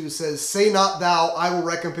 22 says, say not thou, I will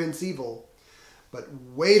recompense evil, but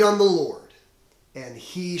wait on the Lord, and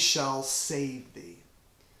he shall save thee.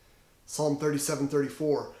 Psalm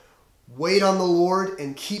 37:34, wait on the Lord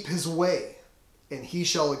and keep his way, and he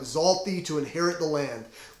shall exalt thee to inherit the land.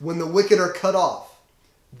 When the wicked are cut off,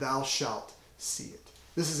 thou shalt see it.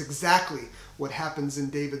 This is exactly what happens in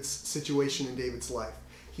David's situation in David's life.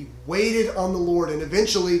 He waited on the Lord, and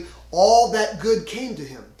eventually all that good came to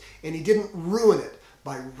him, and he didn't ruin it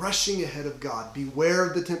by rushing ahead of God. Beware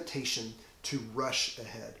of the temptation to rush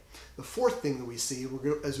ahead. The fourth thing that we see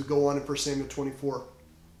as we go on in 1 Samuel 24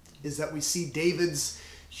 is that we see David's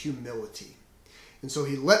humility. And so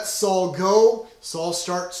he lets Saul go. Saul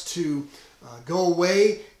starts to go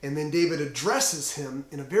away, and then David addresses him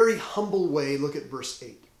in a very humble way. Look at verse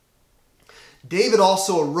 8. David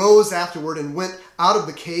also arose afterward and went out of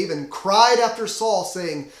the cave and cried after Saul,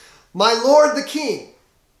 saying, my lord the king.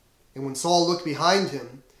 And when Saul looked behind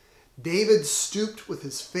him, David stooped with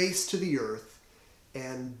his face to the earth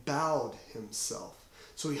and bowed himself.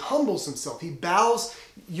 So he humbles himself. He bows.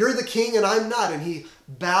 You're the king and I'm not. And he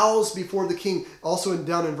bows before the king. Also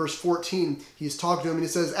down in verse 14, he's talking to him and he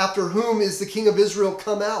says, after whom is the king of Israel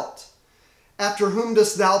come out? After whom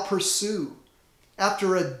dost thou pursue?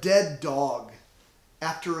 After a dead dog,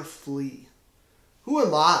 after a flea. Who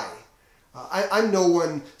am I? I'm no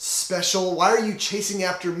one special. Why are you chasing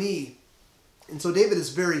after me? And so David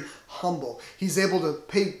is very humble. He's able to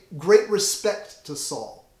pay great respect to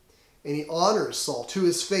Saul. And he honors Saul to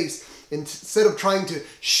his face. Instead of trying to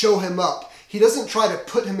show him up, he doesn't try to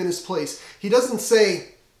put him in his place. He doesn't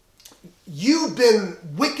say, you've been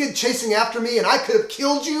wicked chasing after me and I could have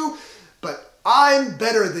killed you, but I'm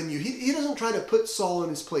better than you. He doesn't try to put Saul in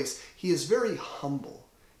his place. He is very humble.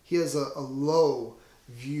 He has a low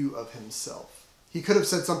view of himself. He could have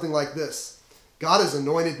said something like this: God has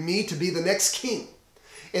anointed me to be the next king.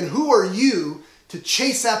 And who are you to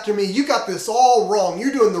chase after me? You got this all wrong.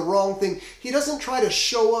 You're doing the wrong thing. He doesn't try to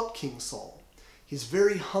show up King Saul. He's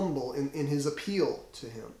very humble in his appeal to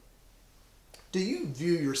him. Do you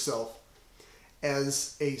view yourself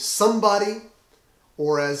as a somebody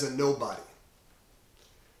or as a nobody?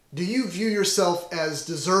 Do you view yourself as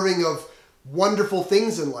deserving of wonderful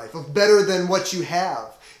things in life, of better than what you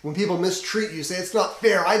have? When people mistreat you, say, it's not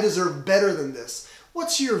fair, I deserve better than this.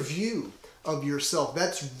 What's your view of yourself?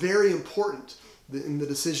 That's very important in the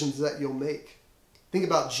decisions that you'll make. Think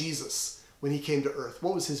about Jesus when he came to earth.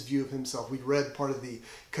 What was his view of himself? We read part of the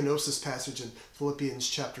kenosis passage in Philippians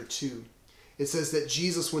chapter 2. It says that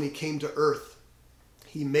Jesus, when he came to earth,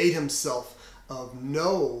 he made himself of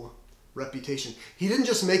no reputation. He didn't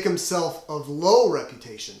just make himself of low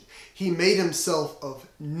reputation. He made himself of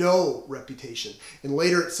no reputation. And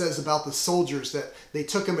later it says about the soldiers that they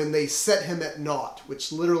took him and they set him at naught,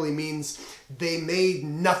 which literally means they made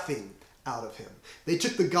nothing out of him. They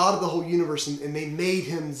took the God of the whole universe and they made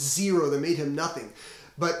him zero. They made him nothing.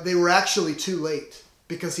 But they were actually too late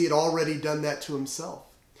because he had already done that to himself.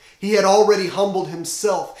 He had already humbled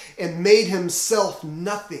himself and made himself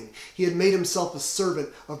nothing. He had made himself a servant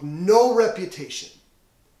of no reputation.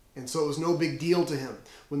 And so it was no big deal to him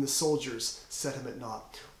when the soldiers set him at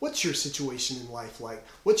naught. What's your situation in life like?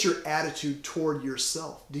 What's your attitude toward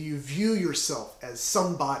yourself? Do you view yourself as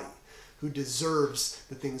somebody who deserves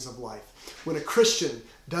the things of life? When a Christian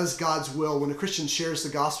does God's will, when a Christian shares the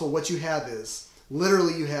gospel, what you have is,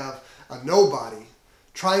 literally you have a nobody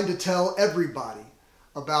trying to tell everybody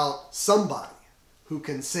about somebody who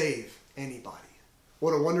can save anybody.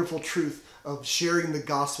 What a wonderful truth of sharing the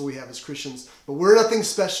gospel we have as Christians. But we're nothing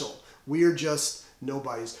special. We are just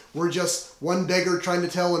nobodies. We're just one beggar trying to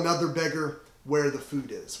tell another beggar where the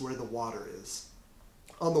food is, where the water is.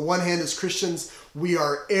 On the one hand, as Christians, we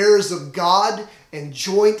are heirs of God and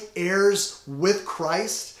joint heirs with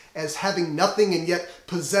Christ, as having nothing and yet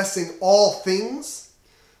possessing all things.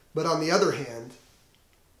 But on the other hand,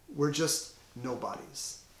 we're just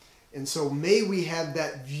nobodies. And so may we have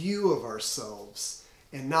that view of ourselves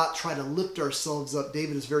and not try to lift ourselves up.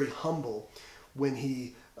 David is very humble when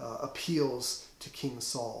he appeals to King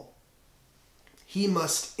Saul. He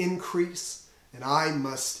must increase and I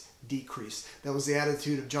must decrease. That was the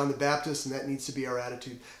attitude of John the Baptist, and that needs to be our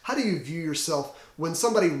attitude. How do you view yourself when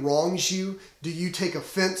somebody wrongs you? Do you take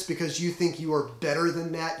offense because you think you are better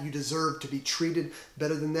than that? You deserve to be treated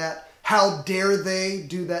better than that? How dare they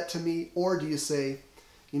do that to me? Or do you say,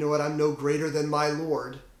 you know what, I'm no greater than my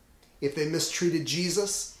Lord. If they mistreated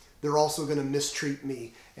Jesus, they're also going to mistreat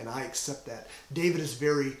me, and I accept that. David is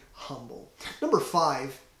very humble. Number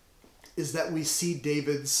 5 is that we see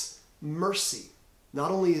David's mercy. Not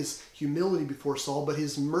only his humility before Saul, but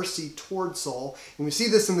his mercy toward Saul. And we see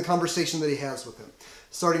this in the conversation that he has with him.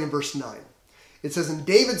 Starting in verse 9. It says, And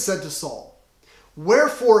David said to Saul,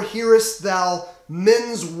 Wherefore hearest thou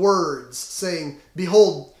men's words, saying,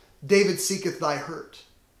 Behold, David seeketh thy hurt.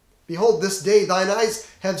 Behold, this day thine eyes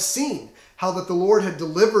have seen how that the Lord had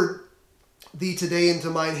delivered thee today into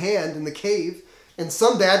mine hand in the cave, and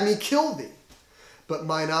some bade me kill thee. But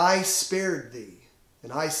mine eye spared thee.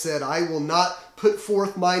 And I said, I will not put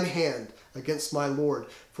forth mine hand against my Lord,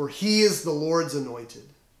 for he is the Lord's anointed.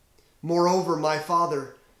 Moreover, my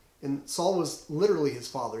father, and Saul was literally his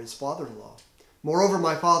father-in-law. Moreover,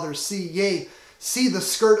 my father, see the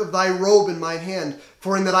skirt of thy robe in mine hand,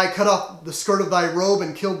 for in that I cut off the skirt of thy robe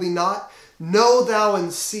and killed thee not. Know thou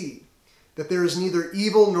and see that there is neither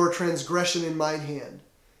evil nor transgression in mine hand,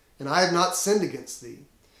 and I have not sinned against thee.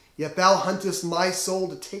 Yet thou huntest my soul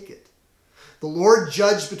to take it. The Lord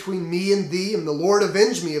judge between me and thee, and the Lord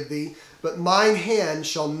avenge me of thee, but mine hand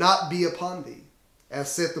shall not be upon thee.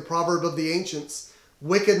 As saith the proverb of the ancients,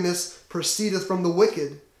 wickedness proceedeth from the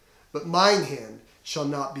wicked, but mine hand shall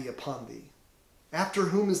not be upon thee. After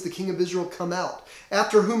whom is the king of Israel come out?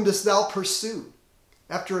 After whom dost thou pursue?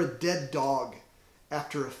 After a dead dog,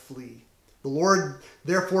 after a flea. The Lord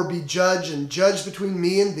therefore be judge, and judge between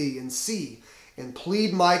me and thee, and see, and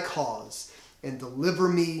plead my cause, and deliver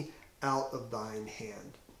me out of thine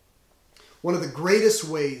hand. One of the greatest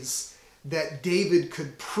ways that David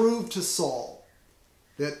could prove to Saul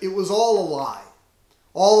that it was all a lie,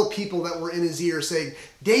 all the people that were in his ear saying,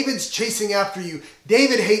 David's chasing after you,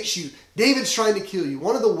 David hates you, David's trying to kill you.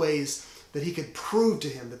 One of the ways that he could prove to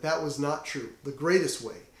him that that was not true, the greatest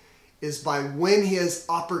way, is by when he has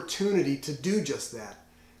opportunity to do just that,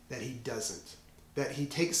 that he doesn't. That he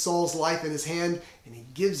takes Saul's life in his hand and he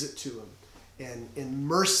gives it to him, and in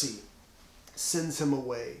mercy sends him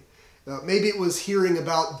away. Maybe it was hearing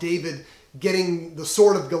about David getting the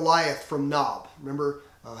sword of Goliath from Nob. Remember,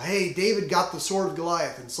 hey, David got the sword of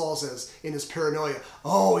Goliath, and Saul says in his paranoia,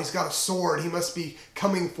 oh, he's got a sword, he must be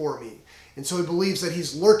coming for me. And so he believes that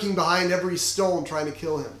he's lurking behind every stone trying to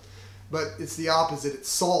kill him. But it's the opposite. It's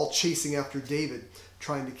Saul chasing after David,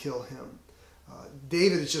 trying to kill him.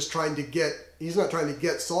 David is just trying to get, he's not trying to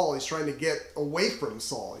get Saul, he's trying to get away from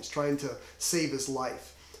Saul. He's trying to save his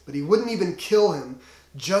life. But he wouldn't even kill him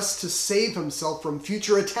just to save himself from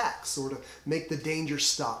future attacks or to make the danger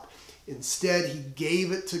stop. Instead, he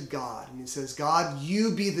gave it to God. And he says, God,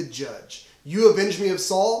 you be the judge. You avenge me of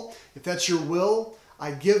Saul. If that's your will,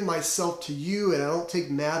 I give myself to you, and I don't take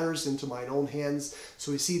matters into mine own hands.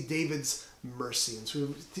 So we see David's mercy. And so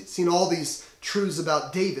we've seen all these truths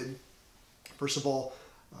about David. First of all,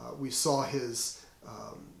 we saw his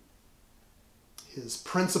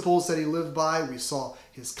principles that he lived by. We saw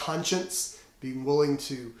his conscience, being willing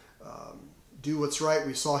to do what's right.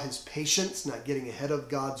 We saw his patience, not getting ahead of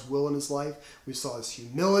God's will in his life. We saw his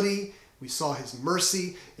humility. We saw his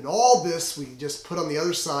mercy. And all this we just put on the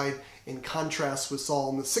other side in contrast with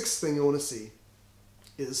Saul. And the sixth thing I want to see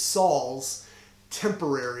is Saul's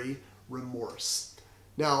temporary remorse.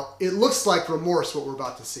 Now, it looks like remorse what we're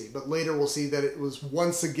about to see, but later we'll see that it was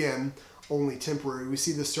once again only temporary. We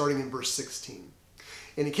see this starting in verse 16.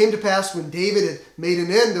 And it came to pass when David had made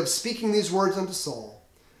an end of speaking these words unto Saul,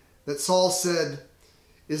 that Saul said,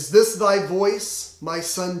 Is this thy voice, my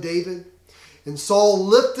son David? And Saul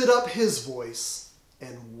lifted up his voice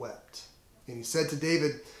and wept. And he said to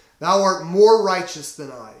David, Thou art more righteous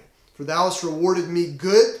than I, for thou hast rewarded me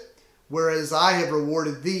good, whereas I have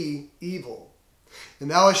rewarded thee evil.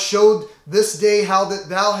 And thou hast showed this day how that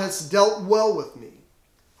thou hast dealt well with me.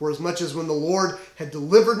 For as much as when the Lord had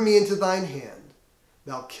delivered me into thine hand,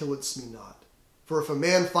 thou killedst me not. For if a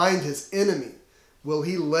man find his enemy, will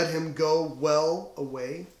he let him go well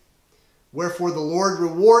away? Wherefore the Lord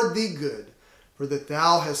reward thee good, for that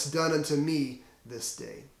thou hast done unto me this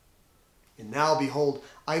day. And now, behold,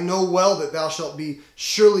 I know well that thou shalt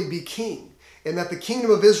surely be king, and that the kingdom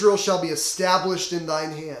of Israel shall be established in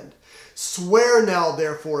thine hand. Swear now,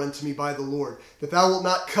 therefore, unto me by the Lord, that thou wilt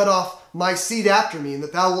not cut off my seed after me, and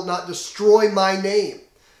that thou wilt not destroy my name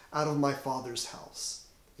out of my father's house.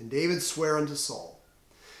 And David sware unto Saul.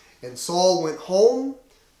 And Saul went home,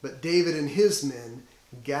 but David and his men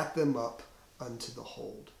gat them up unto the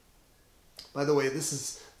hold. By the way, this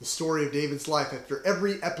is the story of David's life. After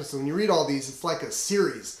every episode, when you read all these, it's like a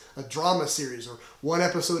series, a drama series, or one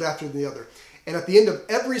episode after the other. And at the end of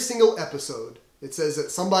every single episode, it says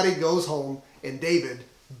that somebody goes home and David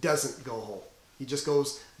doesn't go home. He just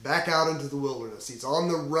goes back out into the wilderness. He's on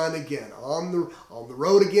the run again, on the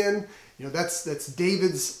road again. You know, that's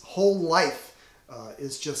David's whole life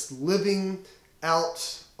is just living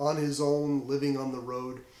out on his own, living on the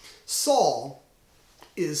road. Saul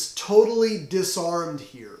is totally disarmed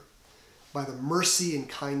here by the mercy and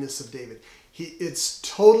kindness of David. It's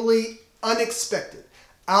totally unexpected,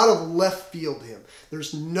 out of left field to him.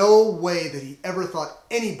 There's no way that he ever thought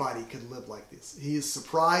anybody could live like this. He is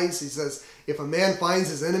surprised. He says, if a man finds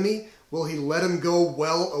his enemy, will he let him go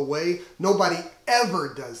well away? Nobody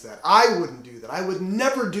ever does that. I wouldn't do that. I would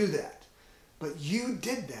never do that. But you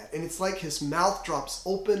did that. And it's like his mouth drops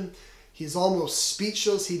open. He's almost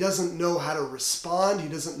speechless. He doesn't know how to respond. He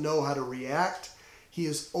doesn't know how to react. He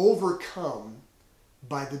is overcome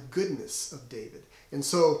by the goodness of David. And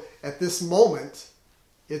so at this moment,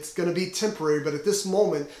 it's going to be temporary, but at this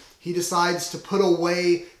moment, he decides to put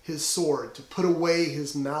away his sword, to put away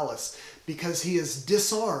his malice, because he is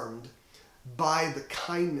disarmed by the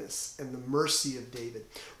kindness and the mercy of David.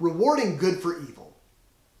 Rewarding good for evil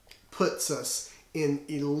puts us in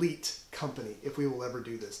elite company if we will ever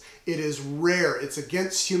do this. It is rare. It's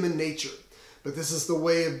against human nature. but this is the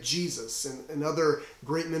way of Jesus and other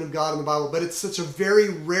great men of God in the Bible. But it's such a very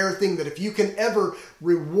rare thing that if you can ever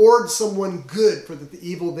reward someone good for the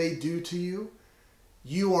evil they do to you,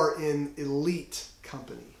 you are in elite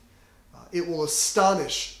company. It will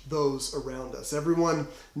astonish those around us. Everyone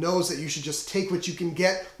knows that you should just take what you can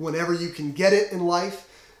get whenever you can get it in life.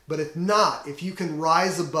 But if not, if you can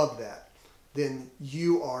rise above that, then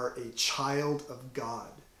you are a child of God.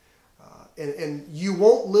 And you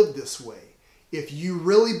won't live this way if you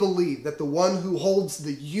really believe that the one who holds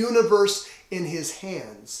the universe in his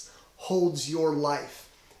hands holds your life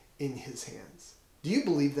in his hands. Do you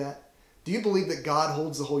believe that? Do you believe that God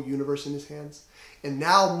holds the whole universe in his hands? And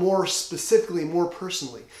now more specifically, more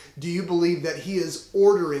personally, do you believe that he is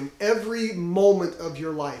ordering every moment of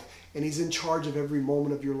your life and he's in charge of every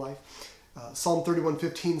moment of your life? Psalm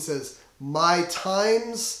 31:15 says, "My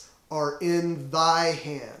times are in thy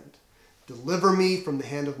hand. Deliver me from the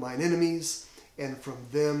hand of mine enemies and from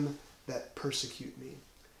them that persecute me."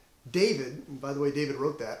 David, and by the way, David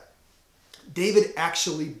wrote that, David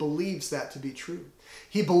actually believes that to be true.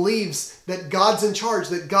 He believes that God's in charge,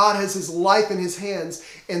 that God has his life in his hands,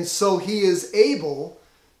 and so he is able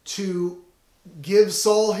to give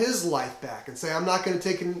Saul his life back and say, I'm not going to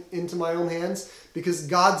take it into my own hands because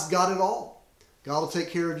God's got it all. God will take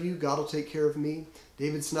care of you. God will take care of me.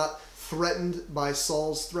 David's not threatened by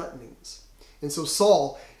Saul's threatenings. And so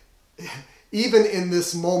Saul, even in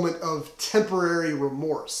this moment of temporary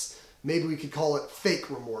remorse, maybe we could call it fake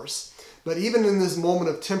remorse, but even in this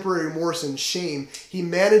moment of temporary remorse and shame, he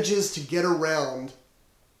manages to get around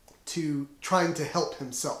to trying to help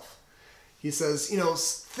himself. He says,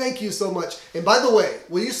 thank you so much. And by the way,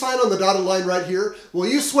 will you sign on the dotted line right here? Will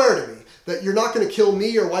you swear to me that you're not going to kill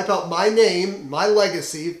me or wipe out my name, my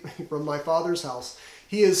legacy from my father's house?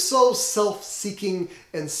 He is so self-seeking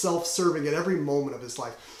and self-serving at every moment of his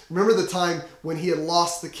life. Remember the time when he had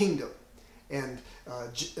lost the kingdom and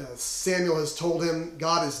Samuel has told him,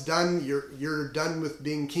 God is done, you're done with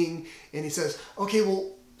being king. And he says, okay,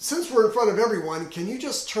 well, since we're in front of everyone, can you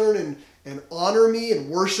just turn and honor me and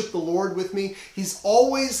worship the Lord with me? He's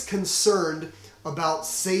always concerned about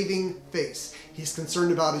saving face. He's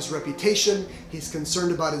concerned about his reputation. He's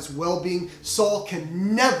concerned about his well-being. Saul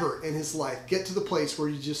can never in his life get to the place where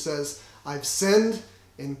he just says, I've sinned,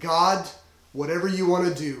 and God, whatever you want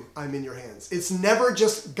to do, I'm in your hands. It's never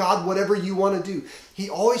just, God, whatever you want to do. He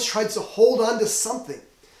always tries to hold on to something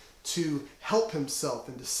to help himself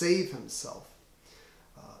and to save himself.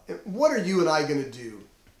 And what are you and I going to do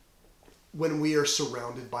when we are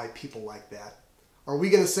surrounded by people like that? Are we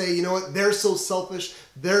going to say, you know what, they're so selfish,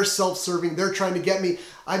 they're self-serving, they're trying to get me,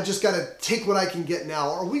 I've just got to take what I can get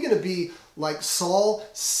now? Are we going to be like Saul,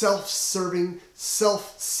 self-serving,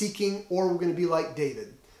 self-seeking, or are we going to be like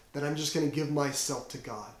David, that I'm just going to give myself to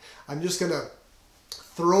God? I'm just going to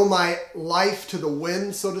throw my life to the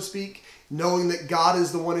wind, so to speak, knowing that God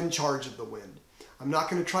is the one in charge of the wind. I'm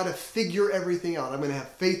not going to try to figure everything out. I'm going to have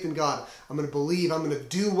faith in God. I'm going to believe. I'm going to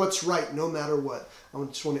do what's right no matter what. I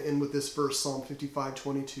just want to end with this verse, Psalm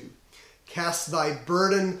 55:22. Cast thy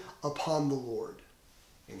burden upon the Lord,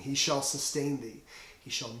 and he shall sustain thee.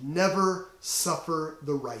 He shall never suffer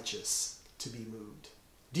the righteous to be moved.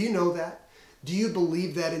 Do you know that? Do you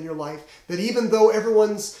believe that in your life? That even though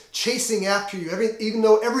everyone's chasing after you, even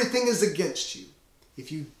though everything is against you,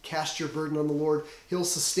 if you cast your burden on the Lord, he'll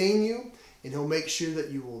sustain you, and he'll make sure that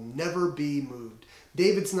you will never be moved.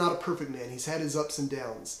 David's not a perfect man. He's had his ups and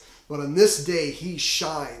downs. But on this day, he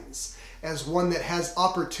shines as one that has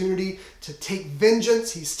opportunity to take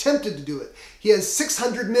vengeance. He's tempted to do it. He has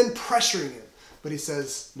 600 men pressuring him. But he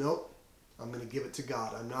says, nope, I'm going to give it to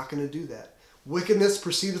God. I'm not going to do that. Wickedness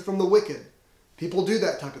proceedeth from the wicked. People do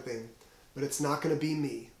that type of thing. But it's not going to be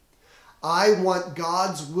me. I want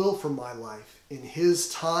God's will for my life in his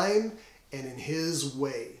time and in his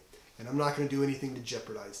way. And I'm not going to do anything to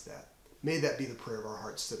jeopardize that. May that be the prayer of our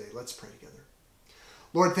hearts today. Let's pray together.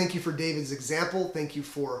 Lord, thank you for David's example. Thank you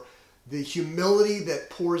for the humility that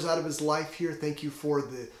pours out of his life here. Thank you for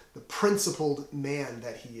the principled man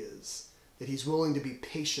that he is. That he's willing to be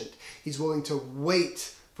patient. He's willing to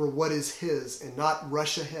wait for what is his and not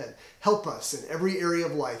rush ahead. Help us in every area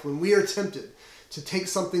of life when we are tempted to take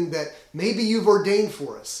something that maybe you've ordained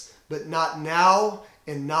for us, but not now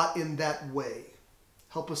and not in that way.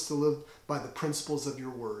 Help us to live by the principles of your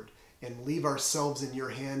word and leave ourselves in your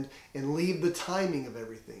hand and leave the timing of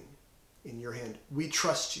everything in your hand. We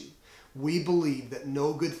trust you. We believe that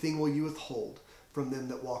no good thing will you withhold from them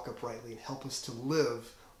that walk uprightly, and help us to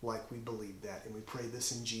live like we believe that. And we pray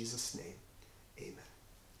this in Jesus' name. Amen.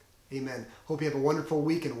 Amen. Hope you have a wonderful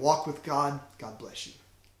week and walk with God. God bless you.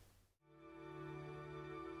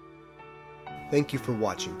 Thank you for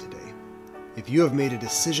watching today. If you have made a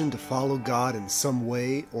decision to follow God in some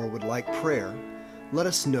way or would like prayer, let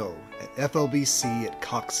us know at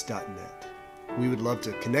flbc@cox.net. We would love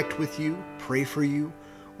to connect with you, pray for you,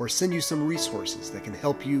 or send you some resources that can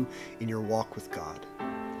help you in your walk with God.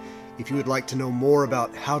 If you would like to know more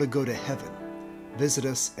about how to go to heaven, visit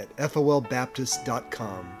us at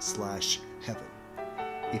folbaptist.com/heaven.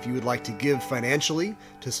 If you would like to give financially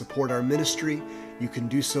to support our ministry, you can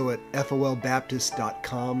do so at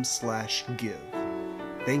folbaptist.com/give.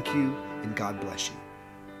 Thank you, and God bless you.